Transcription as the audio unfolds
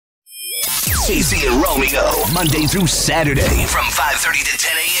Cece and Romeo, Monday through Saturday from 5:30 to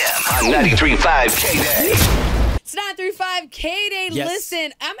 10 a.m. on 93.5 KDAY. It's 935 KDAY. Yes.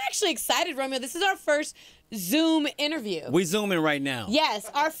 Listen, I'm actually excited, Romeo. This is our first Zoom interview. We zooming right now.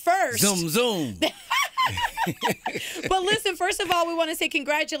 Yes, our first. Zoom. But listen, first of all, we want to say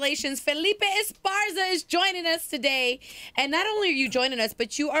congratulations. Felipe Esparza is joining us today. And not only are you joining us,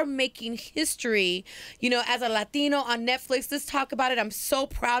 but you are making history, as a Latino on Netflix. Let's talk about it. I'm so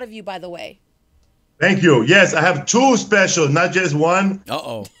proud of you, by the way. Thank you. Yes, I have two specials, not just one.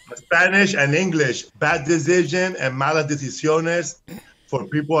 Uh-oh. Spanish and English. Bad Decision and Malas Decisiones. For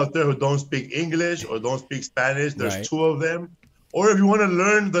people out there who don't speak English or don't speak Spanish, there's two of them. Or if you want to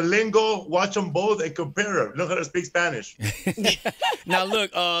learn the lingo, watch them both and compare them. Learn how to speak Spanish. Now, look,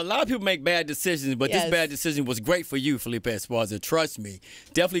 a lot of people make bad decisions, but Yes. this bad decision was great for you, Felipe Esparza. Trust me.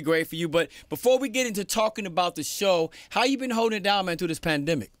 Definitely great for you. But before we get into talking about the show, how you been holding it down, man, through this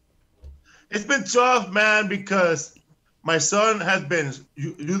pandemic? It's been tough, man, because my son has been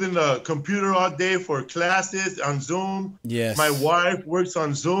using the computer all day for classes on Zoom. Yes. My wife works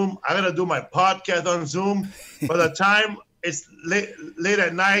on Zoom. I got to do my podcast on Zoom. By the time it's late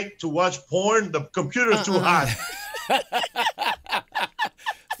at night to watch porn, the computer's too hot.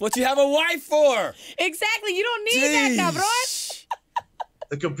 What you have a wife for? Exactly. You don't need that, cabron.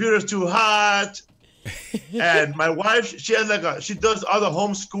 The computer's too hot. And my wife, she does all the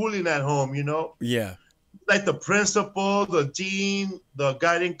homeschooling at home, Yeah. Like the principal, the dean, the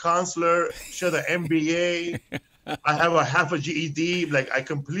guiding counselor, she has the MBA. I have a half a GED. Like I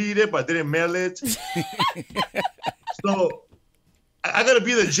completed, but didn't mail it. So I got to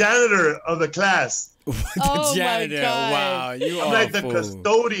be the janitor of the class. Oh, Janitor. my God. Wow, you I'm are like the fool.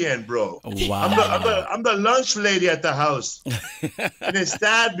 custodian, bro. Wow. I'm the lunch lady at the house. And it's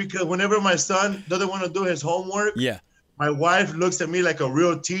sad because whenever my son doesn't want to do his homework, Yeah. my wife looks at me like a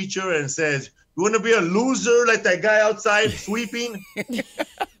real teacher and says, "You want to be a loser like that guy outside sweeping? You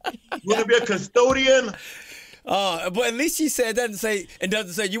want to be a custodian?" But at least she said doesn't say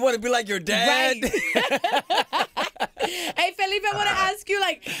you want to be like your dad. Right. Hey, Felipe, I want to ask you,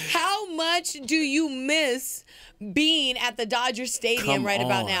 how much do you miss being at the Dodger Stadium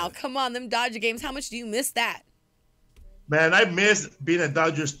about now? Come on, them Dodger games. How much do you miss that? Man, I miss being at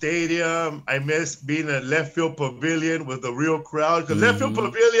Dodger Stadium. I miss being at left field pavilion with the real crowd. Because left field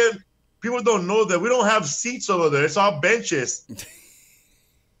pavilion, people don't know that we don't have seats over there. It's all benches.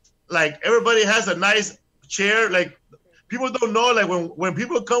 Like everybody has a nice chair. Like people don't know. Like when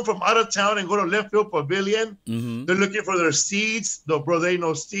people come from out of town and go to left field pavilion, they're looking for their seats. No, bro, there ain't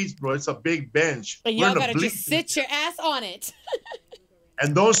no seats, bro. It's a big bench. And y'all gotta just sit your ass on it.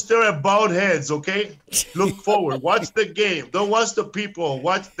 And don't stare at bald heads, okay? Look forward. Watch the game. Don't watch the people.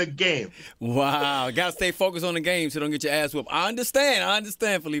 Watch the game. Wow. Got to stay focused on the game so don't get your ass whooped. I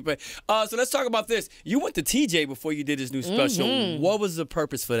understand, Felipe. So let's talk about this. You went to TJ before you did this new special. What was the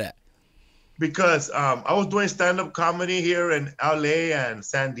purpose for that? Because I was doing stand-up comedy here in LA and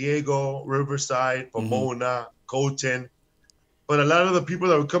San Diego, Riverside, Pomona, Colton. But a lot of the people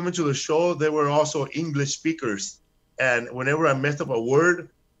that were coming to the show, they were also English speakers. And whenever I messed up a word,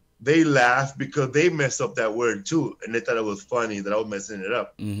 they laughed because they messed up that word too. And they thought it was funny that I was messing it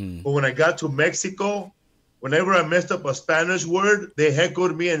up. But when I got to Mexico, whenever I messed up a Spanish word, they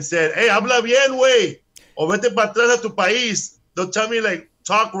heckled me and said, "Hey, habla bien, güey. O vete para atrás a tu país." They'll tell me,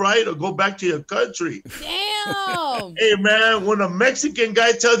 talk right or go back to your country. Damn. Hey, man, when a Mexican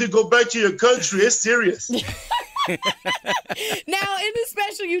guy tells you go back to your country, it's serious. Now, in the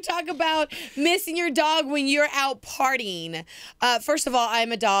special, you talk about missing your dog when you're out partying. First of all,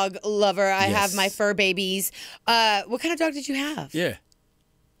 I'm a dog lover. I have my fur babies. What kind of dog did you have? Yeah.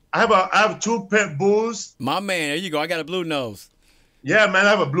 I have two pet bulls. My man, there you go. I got a blue nose. Yeah, man, I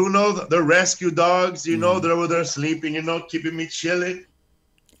have a blue nose. They're rescue dogs, they're over there sleeping, keeping me chilling.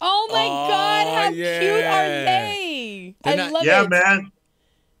 Oh, my God. How cute are they? I love it. Yeah, man.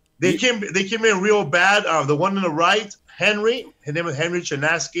 They came in real bad. The one on the right, Henry, his name is Henry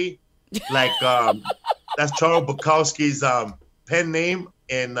Chinaski. That's Charles Bukowski's pen name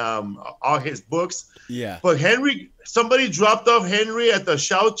in all his books. Yeah. But somebody dropped off Henry at the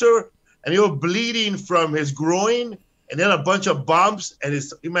shelter, and he was bleeding from his groin, and then a bunch of bumps, and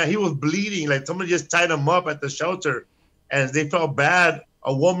he was bleeding. Like somebody just tied him up at the shelter, and they felt bad.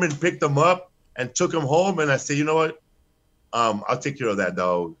 A woman picked him up and took him home, and I said, "You know what? I'll take care of that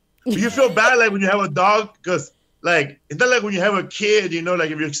dog." But you feel bad when you have a dog because it's not like when you have a kid,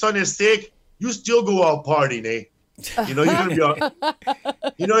 if your son is sick, you still go out partying, eh? You're gonna be all,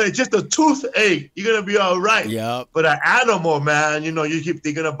 it's just a toothache. You're gonna be all right. Yeah. But an animal, man, you keep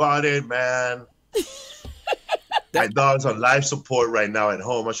thinking about it, man. My dog's on life support right now at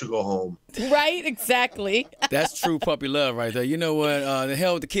home. I should go home. Right, exactly. That's true puppy love right there. You know what? The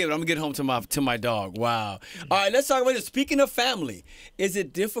hell with the kid. I'm gonna get home to my dog. Wow. All right, let's talk about this. Speaking of family, is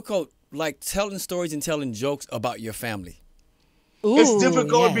it difficult, like telling stories and telling jokes about your family? Ooh, It's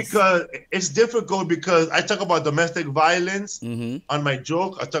difficult yes. because I talk about domestic violence on my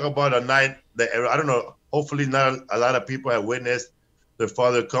joke. I talk about a night that I don't know. Hopefully, not a lot of people have witnessed their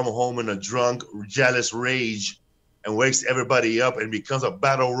father come home in a drunk, jealous rage and wakes everybody up and becomes a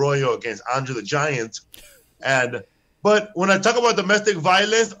battle royal against Andre the Giant. But when I talk about domestic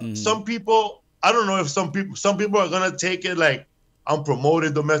violence, some people, I don't know if some people are gonna take it like I'm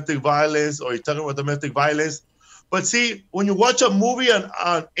promoting domestic violence or you're talking about domestic violence. But see, when you watch a movie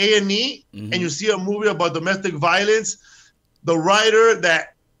on A&E and you see a movie about domestic violence, the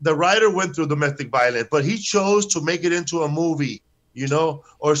writer went through domestic violence, but he chose to make it into a movie, you know?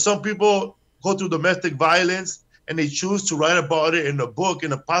 Or some people go through domestic violence and they choose to write about it in a book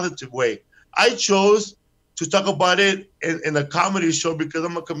in a positive way. I chose to talk about it in a comedy show because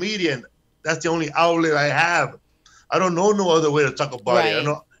I'm a comedian. That's the only outlet I have. I don't know no other way to talk about it. I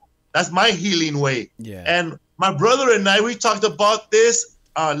know that's my healing way. Yeah. And my brother and I, we talked about this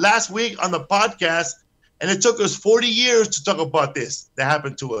last week on the podcast, and it took us 40 years to talk about this that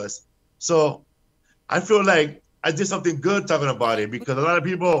happened to us. So I feel like I did something good talking about it because a lot of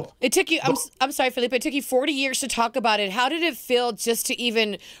people. It took you, I'm sorry, Felipe, it took you 40 years to talk about it. How did it feel just to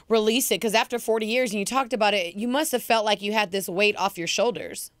even release it? Because after 40 years and you talked about it, you must have felt like you had this weight off your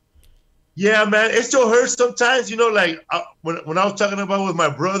shoulders. Yeah, man, it still hurts sometimes. You know, like when I was talking about it with my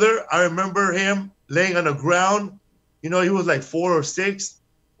brother, I remember him laying on the ground. You know, he was like 4 or 6,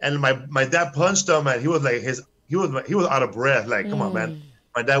 and my dad punched him, and he was like he was out of breath. Like, come on, man.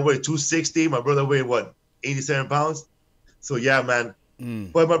 My dad weighed 260. My brother weighed 87 pounds. So yeah, man.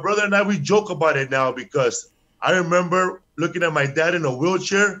 But my brother and I, we joke about it now because I remember looking at my dad in a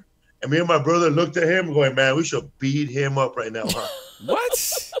wheelchair, and me and my brother looked at him going, man, we should beat him up right now, huh?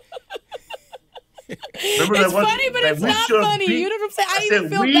 What? Remember It's funny, but it's not funny. You know what I'm saying? I even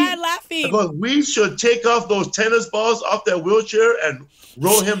feel bad laughing. Because we should take off those tennis balls off that wheelchair and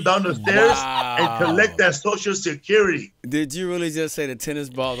roll him down the stairs and collect that Social Security. Did you really just say the tennis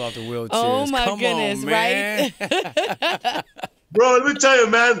balls off the wheelchairs? Oh my goodness, on, man. right? Bro, let me tell you,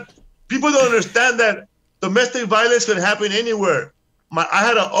 man, people don't understand that domestic violence can happen anywhere. I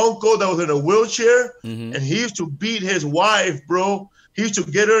had an uncle that was in a wheelchair, and he used to beat his wife, bro. He used to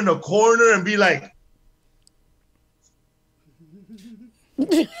get her in a corner and be like,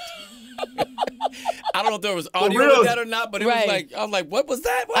 I don't know if there was audio with that or not, but it was like, I was like, what was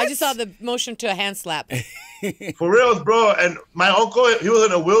that? What? I just saw the motion to a hand slap. For real, bro. And my uncle, he was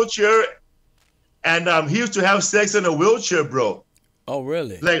in a wheelchair, and he used to have sex in a wheelchair, bro. Oh,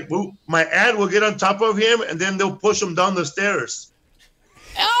 really? Like, my aunt will get on top of him, and then they'll push him down the stairs.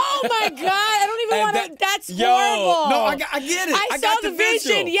 Oh my God! I don't even want to. That's horrible. No, I get it. I got saw the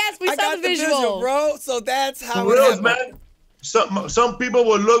visual. vision. Yes, we saw the visual, bro. So that's how For it real, happened. man. Some people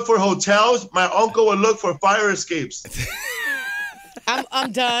will look for hotels. My uncle will look for fire escapes.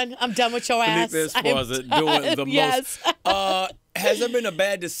 I'm done. I'm done with your ass. Felipe Esparza doing the Yes. most. Has there been a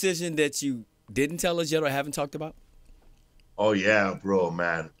bad decision that you didn't tell us yet or haven't talked about? Oh yeah, bro,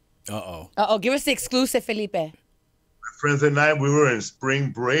 man. Uh-oh. Give us the exclusive, Felipe. Friends and I, we were in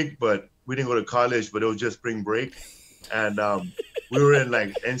spring break, but we didn't go to college, but it was just spring break. And we were in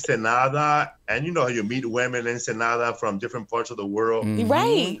like Ensenada, and you know how you meet women in Ensenada from different parts of the world.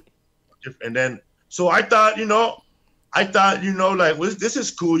 Right. And then, so I thought, like, well, this is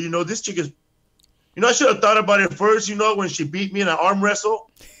cool. You know, this chick is, I should have thought about it first, when she beat me in an arm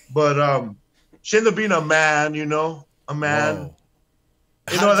wrestle. But she ended up being a man, a man. Whoa.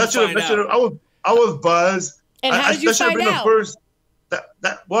 That should have, I was buzzed. And how did you find out?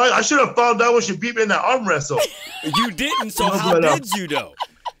 I should have found out when she beat me in that arm wrestle. You didn't, so how did you though?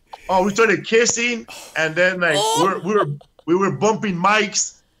 Oh, we started kissing, and then like we were bumping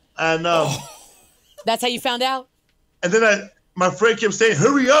mics, and that's how you found out. And then my friend kept saying,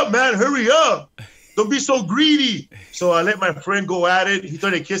 "Hurry up, man, hurry up! Don't be so greedy." So I let my friend go at it. He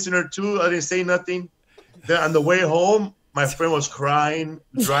started kissing her too. I didn't say nothing. Then on the way home, my friend was crying,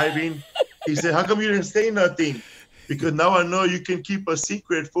 driving. He said, "How come you didn't say nothing?" Because now I know you can keep a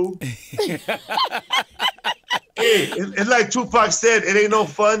secret, fool. Hey, it's like Tupac said, it ain't no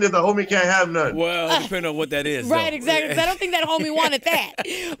fun if the homie can't have none. Well, depending on what that is. Right, exactly. 'Cause I don't think that homie wanted that.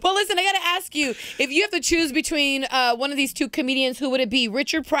 But listen, I got to ask you, if you have to choose between one of these two comedians, who would it be,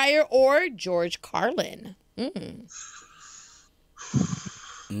 Richard Pryor or George Carlin? I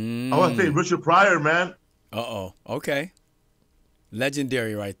would say Richard Pryor, man. Okay.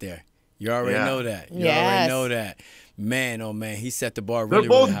 Legendary right there. You already know that. You already know that. Man, oh man, he set the bar really,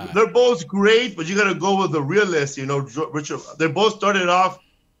 really high. They're both great, but you got to go with the realist. You know, Richard. They both started off.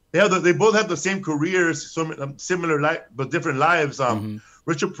 They both have the same careers, similar but different lives.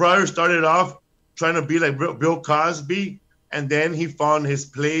 Richard Pryor started off trying to be like Bill Cosby, and then he found his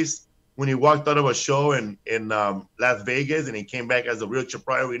place when he walked out of a show in Las Vegas, and he came back as the real Richard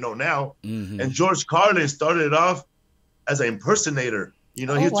Pryor we know now. And George Carlin started off as an impersonator. You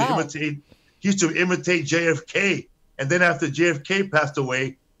know, he used to imitate JFK. And then after JFK passed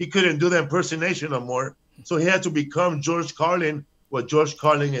away, he couldn't do the impersonation no more. So he had to become George Carlin, what George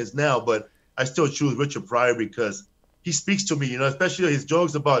Carlin is now. But I still choose Richard Pryor because he speaks to me, you know, especially his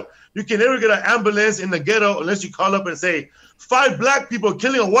jokes about you can never get an ambulance in the ghetto unless you call up and say, 5 black people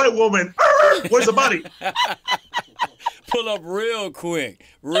killing a white woman. Where's the body? Pull up real quick.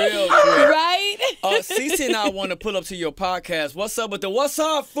 Right? Cece and I want to pull up to your podcast. What's up with the What's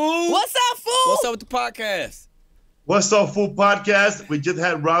Up, Fool? What's up, fool? What's up with the podcast? What's Up, Fool podcast. We just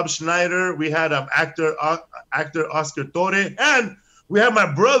had Rob Schneider. We had actor Oscar Torre. And we have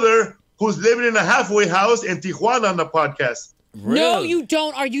my brother who's living in a halfway house in Tijuana on the podcast. Really? No, you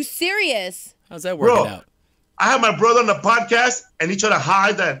don't. Are you serious? How's that working out? I have my brother on the podcast, and he tried to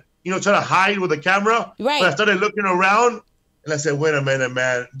hide with the camera. Right. But I started looking around, and I said, wait a minute,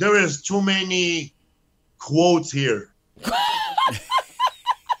 man. There is too many quotes here.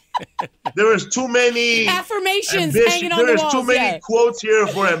 There is too many affirmations hanging on the walls. There is too many quotes here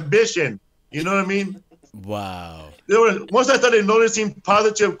for ambition. You know what I mean? Wow. Once I started noticing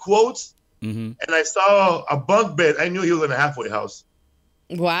positive quotes, and I saw a bunk bed, I knew he was in a halfway house.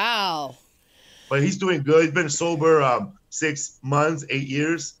 Wow. But he's doing good. He's been sober 6 months, 8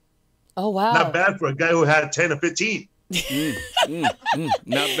 years. Oh, wow. Not bad for a guy who had 10 or 15. Not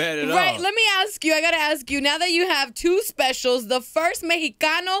bad at all. Right. Let me ask you. I got to ask you, now that you have 2 specials, the first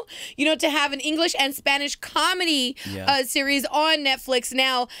Mexicano, you know, to have an English and Spanish comedy series on Netflix.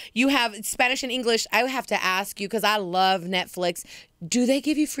 Now you have Spanish and English. I have to ask you, because I love Netflix. Do they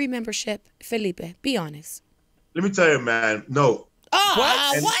give you free membership, Felipe? Be honest. Let me tell you, man. No.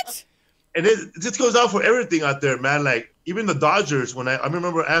 Oh, what? And this goes out for everything out there, man. Like, even the Dodgers, when I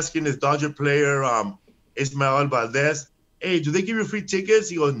remember asking this Dodger player, Ismael Valdez, hey, do they give you free tickets?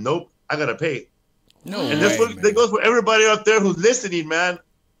 He goes, nope, I got to pay. No And way, that goes for everybody out there who's listening, man.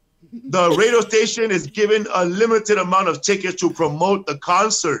 The radio station is giving a limited amount of tickets to promote the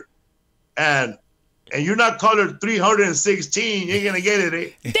concert. And you're not caller 316, you ain't going to get it,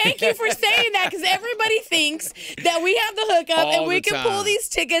 eh? Thank you for saying that, because everybody thinks that we have the hookup and we can pull these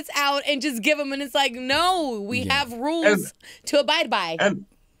tickets out and just give them. And it's like, no, we have rules to abide by. And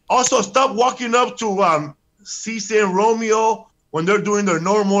also, stop walking up to Cece and Romeo when they're doing their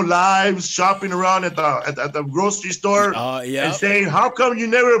normal lives, shopping around at the grocery store, and saying, how come you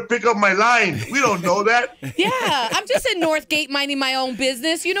never pick up my line? We don't know that. Yeah, I'm just in Northgate minding my own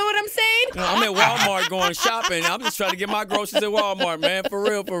business. You know what I'm saying? No, I'm at Walmart going shopping. I'm just trying to get my groceries at Walmart, man. For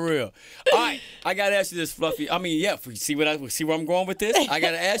real, for real. All right, I got to ask you this, Fluffy. I mean, see where I'm going with this? I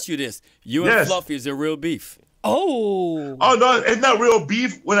got to ask you this. You and Fluffy, is there real beef? Oh, no, it's not real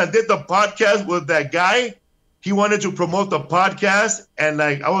beef. When I did the podcast with that guy, he wanted to promote the podcast, and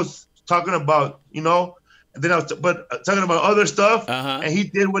like I was talking about, you know, and then I was talking about other stuff, and he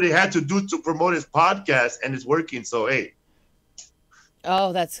did what he had to do to promote his podcast, and it's working. So hey.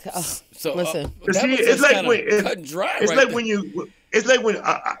 Oh, that's so. Listen, see, it's like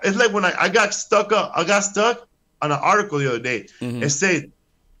when I got stuck on an article the other day. It said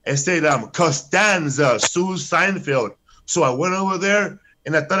Costanza sues Seinfeld. So I went over there,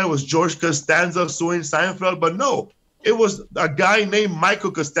 and I thought it was George Costanza suing Seinfeld, but no, it was a guy named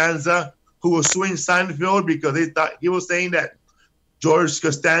Michael Costanza who was suing Seinfeld because they thought he was saying that George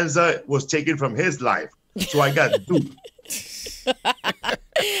Costanza was taken from his life. So I got duped.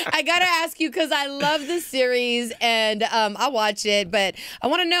 I gotta ask you, because I love the series and I watch it, but I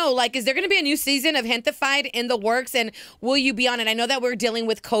want to know, like, is there going to be a new season of Gentified in the works, and will you be on it? I know that we're dealing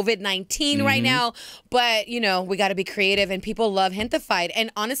with COVID-19 right now, but you know, we got to be creative, and people love Gentified.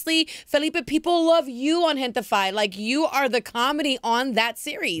 And honestly, Felipe, people love you on Gentified. Like, you are the comedy on that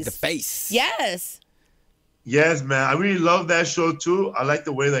series. The face. Yes. Yes, man. I really love that show too. I like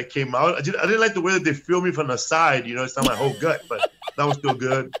the way that came out. I didn't like the way that they filmed me from the side. You know, it's not my whole gut, but that was still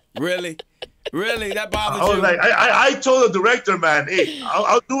good. Really? That bothered you? I was like, I told the director, man, hey,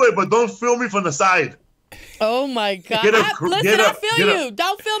 I'll do it, but don't film me from the side. Oh my God! I feel you.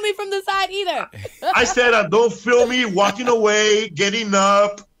 Don't film me from the side either. I said, don't film me walking away, getting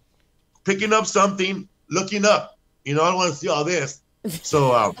up, picking up something, looking up. You know, I don't want to see all this.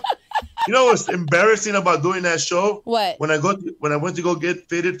 So You know what's embarrassing about doing that show? What? When I went to go get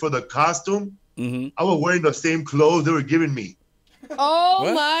fitted for the costume, Mm-hmm. I was wearing the same clothes they were giving me. Oh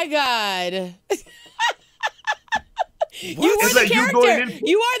What? my God. You were It's the like you character. going in-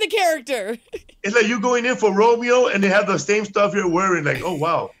 You are the character. It's like you going in for Romeo and they have the same stuff you're wearing. Like, oh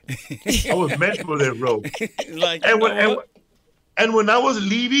wow, I was meant for this role. Like, And when I was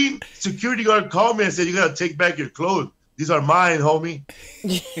leaving, security guard called me and said, "You gotta take back your clothes. These are mine, homie."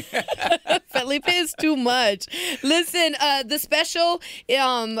 Felipe is too much. Listen, the special,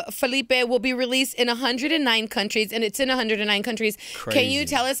 Felipe, will be released in 109 countries, and it's in 109 countries. Can you Crazy.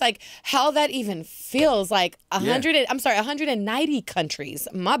 tell us, like, how that even feels? Like, 190 countries.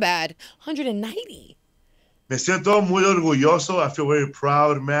 My bad. 190. Me siento muy orgulloso. I feel very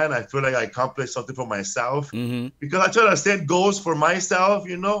proud, man. I feel like I accomplished something for myself because I try to set goals for myself,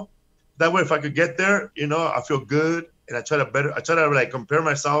 you know. That way, if I could get there, you know, I feel good. And I try to like compare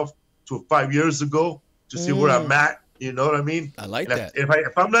myself to 5 years ago to see where I'm at. You know what I mean? I like And that.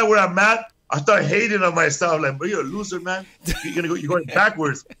 If I'm not where I'm at, I start hating on myself. Like, bro, you're a loser, man. You're going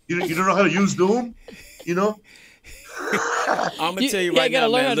backwards. You don't know how to use Zoom, you know? I'm gonna tell you Yeah, right you gotta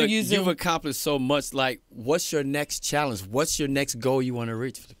now, learn man. how to Look, use you've Zoom. accomplished so much. Like, what's your next challenge? What's your next goal you want to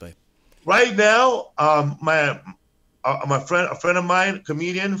reach, Felipe? Right now, a friend of mine,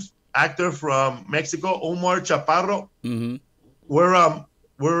 comedian, actor from Mexico, Omar Chaparro. Mm-hmm.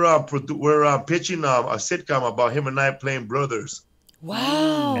 We're pitching a sitcom about him and I playing brothers,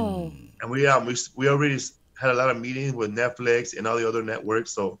 Wow. and we already had a lot of meetings with Netflix and all the other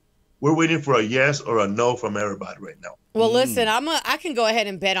networks. So we're waiting for a yes or a no from everybody right now. Well, listen, I can go ahead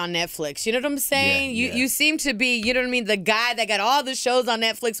and bet on Netflix. You know what I'm saying? Yeah. You seem to be, you know what I mean, the guy that got all the shows on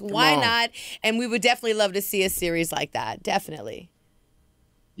Netflix. Why on. not? And we would definitely love to see a series like that. Definitely.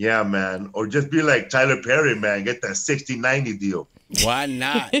 Yeah, man. Or just be like Tyler Perry, man. Get that 60-90 deal. Why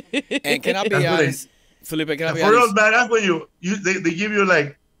not? And can I be That's what honest, Felipe? Can I be For real, honest? man, that's when they give you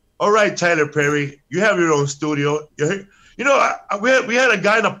like, all right, Tyler Perry, you have your own studio. You know, we had a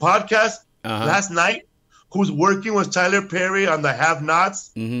guy in a podcast last night who's working with Tyler Perry on the Have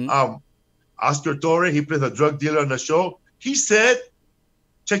Nots. Oscar Torre, he plays a drug dealer on the show. He said,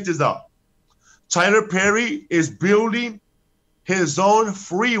 check this out. Tyler Perry is building his own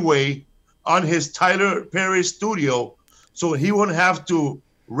freeway on his Tyler Perry studio so he won't have to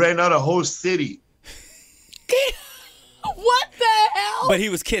rent out a whole city. What the hell? But he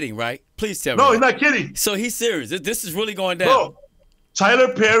was kidding, right? Please tell me. No, he's not kidding. So he's serious. This is really going down. No,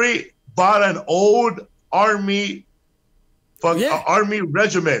 Tyler Perry bought an old army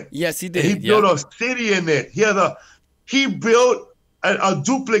regiment. Yes, he did. And he built a city in it. He built a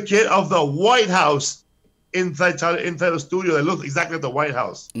duplicate of the White House inside the studio that looks exactly like the White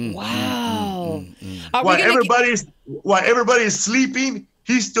House. Wow. Are we While gonna everybody's sleeping,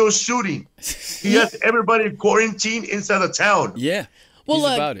 he's still shooting. He has everybody quarantined inside the town. Yeah. Well, he's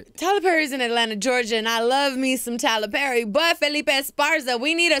look, about it. Tyler Perry's in Atlanta, Georgia, and I love me some Tyler Perry. But Felipe Esparza,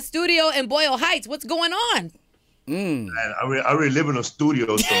 we need a studio in Boyle Heights. What's going on? Man, I already live in a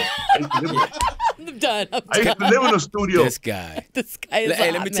studio, so I'm done. I used to live in a studio. This guy. This guy is Hey,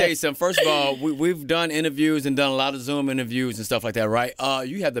 a let hot me tell you mess. something. First of all, we've done interviews and done a lot of Zoom interviews and stuff like that, right?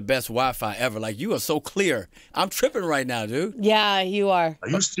 You have the best Wi-Fi ever. Like, you are so clear. I'm tripping right now, dude. Yeah, you are. Are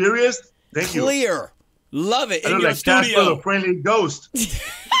you serious? Thank you. Clear. Love it. I In look your like Casper studio. the Friendly Ghost.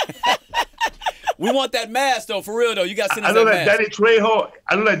 We want that mask, though. For real, though. You got to send I us look that like mask. Danny Trejo.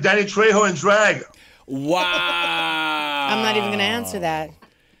 I look like Danny Trejo in drag. Wow. I'm not even going to answer that.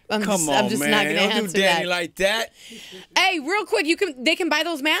 I'm Come on, just man. not going to Don't answer do Danny that. like that. Hey, real quick, they can buy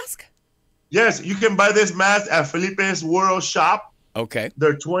those masks? Yes, you can buy this mask at Felipe's World Shop. Okay.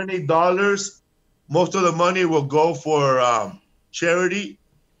 They're $20. Most of the money will go for charity.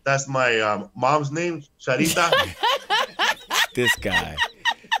 That's my mom's name, Charita. This guy.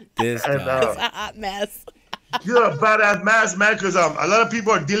 This And, guy. It's a hot mess. You're a badass mask, man, because a lot of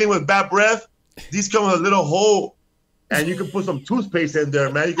people are dealing with bad breath. These come with a little hole, and you can put some toothpaste in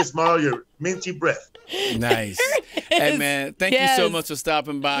there, man. You can smell your minty breath. Nice. Hey, man, thank you so Yes. much for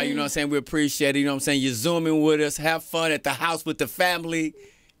stopping by. You know what I'm saying? We appreciate it. You know what I'm saying? You're Zooming with us. Have fun at the house with the family.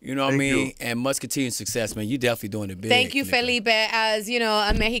 You know what I Thank mean? you. And much continued success, man. You definitely doing it big. Thank you, Felipe. As you know,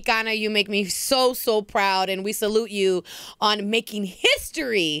 a Mexicana, you make me so, so proud, and we salute you on making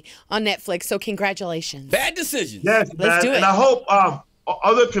history on Netflix. So congratulations. Bad decisions. Yes, Let's man. do it. And I hope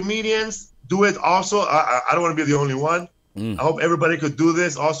other comedians do it also. I don't want to be the only one. I hope everybody could do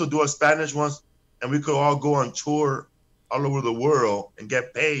this. Also do a Spanish one, and we could all go on tour all over the world and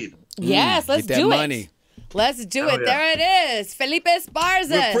get paid. Yes, let's Get that do money. it. Let's do Hell it. yeah. There it is. Felipe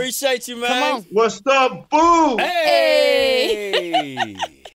Esparza. We appreciate you, man. Come on. What's up, boo? Hey!